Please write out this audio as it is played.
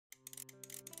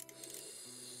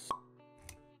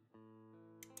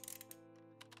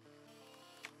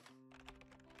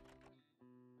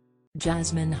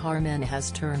Jasmine Harman has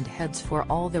turned heads for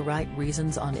all the right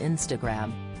reasons on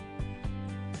Instagram.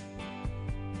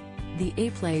 The A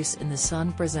Place in the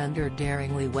Sun presenter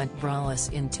daringly went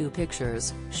braless in 2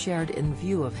 pictures, shared in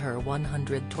view of her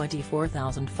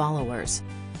 124,000 followers.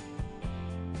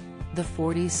 The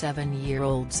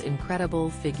 47-year-old's incredible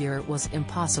figure was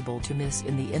impossible to miss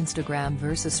in the Instagram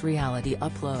versus reality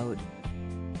upload.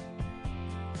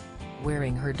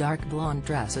 Wearing her dark blonde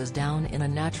dresses down in a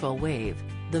natural wave,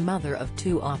 the mother of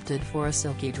 2 opted for a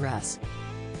silky dress.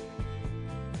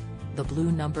 The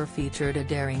blue number featured a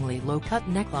daringly low-cut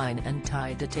neckline and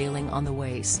tie detailing on the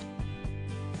waist.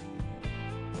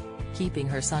 Keeping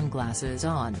her sunglasses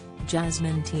on,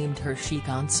 Jasmine teamed her chic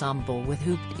ensemble with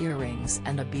hooped earrings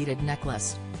and a beaded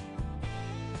necklace.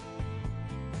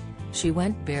 She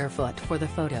went barefoot for the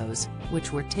photos,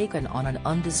 which were taken on an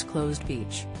undisclosed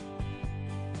beach.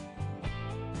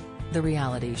 The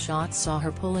reality shot saw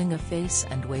her pulling a face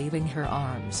and waving her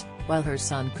arms, while her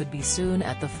son could be seen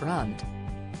at the front.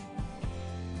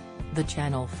 The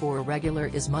Channel 4 regular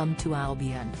is mum to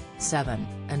Albion, 7,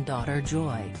 and daughter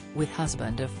Joy, with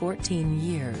husband of 14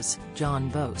 years, John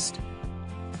Boast.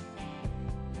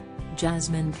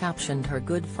 Jasmine captioned her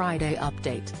Good Friday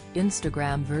update,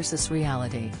 Instagram versus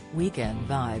reality, Weekend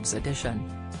Vibes Edition.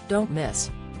 Don't miss.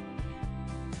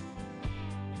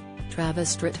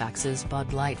 Travis Trittax's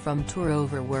Bud Light from tour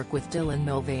over work with Dylan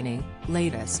Mulvaney.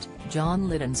 Latest, John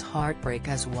Lydon's heartbreak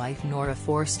as wife Nora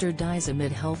Forster dies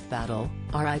amid health battle,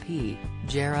 R.I.P.,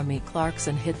 Jeremy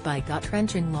Clarkson hit by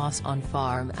gut-wrenching loss on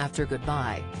farm after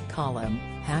goodbye, column,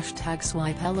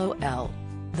 #SwipeLOL.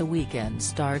 The weekend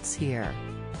starts here.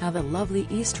 Have a lovely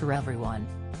Easter everyone.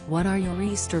 What are your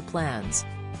Easter plans?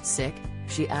 Sick?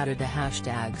 She added the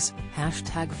hashtags,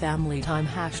 #FamilyTime,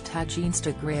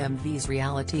 #Instagram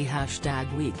reality,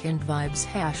 #WeekendVibes,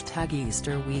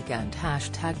 #Easter weekend,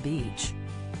 #Beach.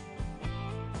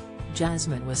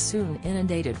 Jasmine was soon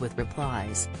inundated with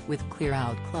replies, with Clear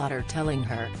Out Clutter telling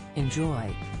her,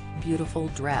 enjoy. Beautiful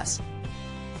dress.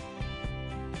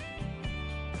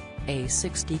 A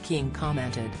 60 King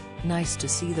commented, nice to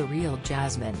see the real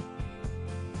Jasmine.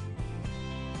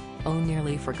 Oh,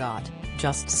 nearly forgot,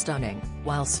 just stunning,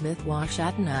 while Smith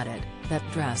Washatton added, that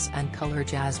dress and color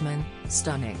Jasmine,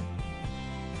 stunning.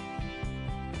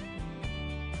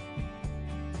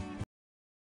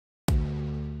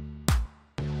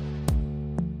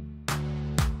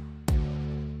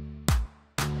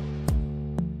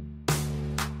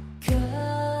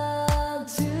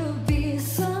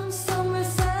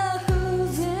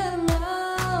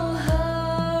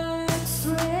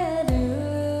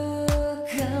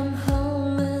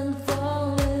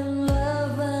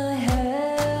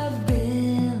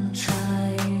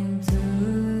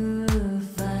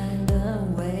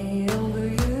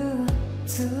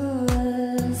 To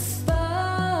us.